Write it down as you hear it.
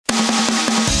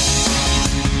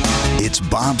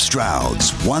Bob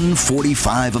Stroud's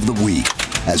 145 of the week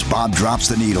as Bob drops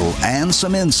the needle and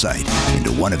some insight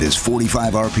into one of his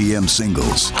 45 RPM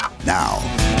singles. Now,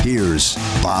 here's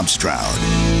Bob Stroud.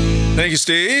 Thank you,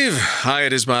 Steve. Hi,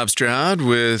 it is Bob Stroud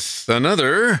with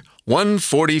another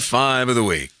 145 of the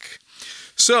week.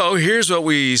 So here's what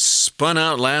we spun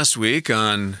out last week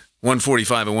on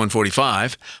 145 and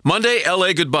 145. Monday,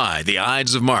 L.A. Goodbye, The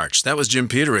Ides of March. That was Jim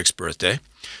Peterick's birthday.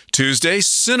 Tuesday,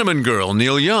 Cinnamon Girl,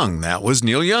 Neil Young. That was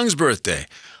Neil Young's birthday.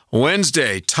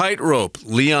 Wednesday, Tightrope,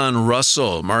 Leon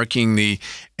Russell, marking the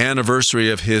anniversary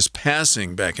of his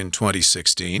passing back in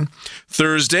 2016.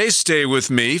 Thursday, Stay With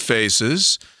Me,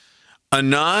 Faces. A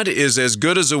Nod is as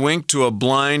Good as a Wink to a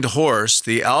Blind Horse.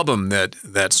 The album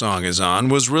that song is on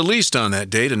was released on that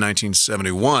date in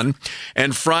 1971.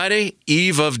 And Friday,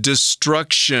 Eve of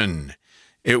Destruction.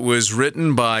 It was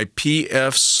written by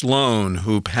P.F. Sloan,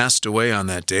 who passed away on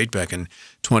that date back in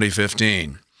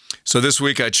 2015. So this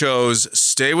week I chose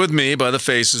Stay With Me by The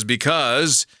Faces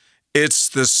because it's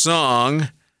the song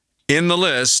in the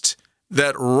list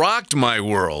that rocked my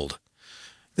world.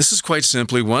 This is quite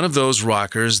simply one of those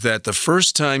rockers that the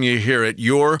first time you hear it,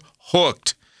 you're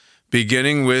hooked,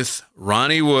 beginning with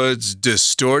Ronnie Wood's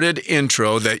distorted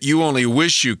intro that you only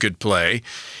wish you could play,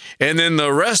 and then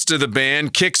the rest of the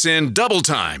band kicks in double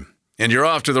time, and you're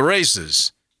off to the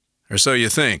races. Or so you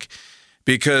think.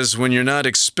 Because when you're not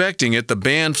expecting it, the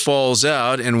band falls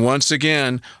out, and once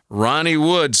again, Ronnie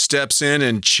Wood steps in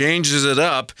and changes it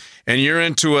up, and you're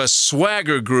into a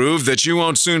swagger groove that you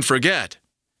won't soon forget.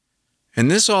 And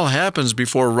this all happens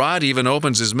before Rod even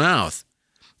opens his mouth.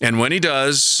 And when he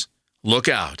does, look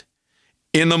out.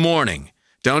 In the morning,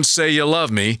 don't say you love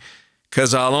me,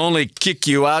 'cause I'll only kick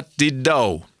you out the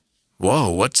door. Whoa,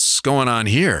 what's going on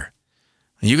here?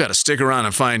 You got to stick around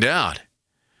and find out.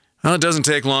 Well, it doesn't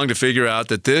take long to figure out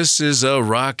that this is a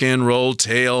rock and roll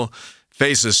tale,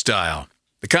 Faces style.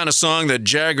 The kind of song that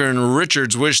Jagger and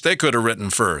Richards wish they could have written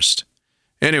first.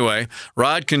 Anyway,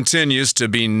 Rod continues to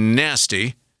be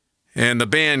nasty, and the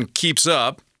band keeps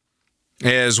up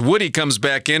as Woody comes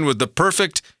back in with the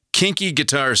perfect kinky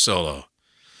guitar solo.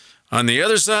 On the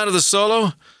other side of the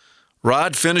solo,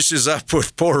 Rod finishes up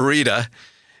with Poor Rita,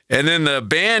 and then the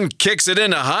band kicks it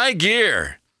into high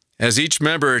gear as each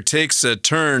member takes a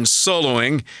turn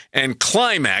soloing and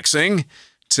climaxing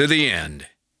to the end.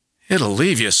 It'll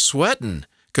leave you sweating,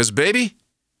 'cause baby,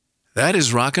 that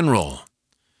is rock and roll.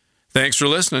 Thanks for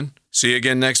listening. See you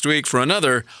again next week for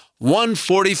another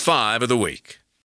 145 of the week.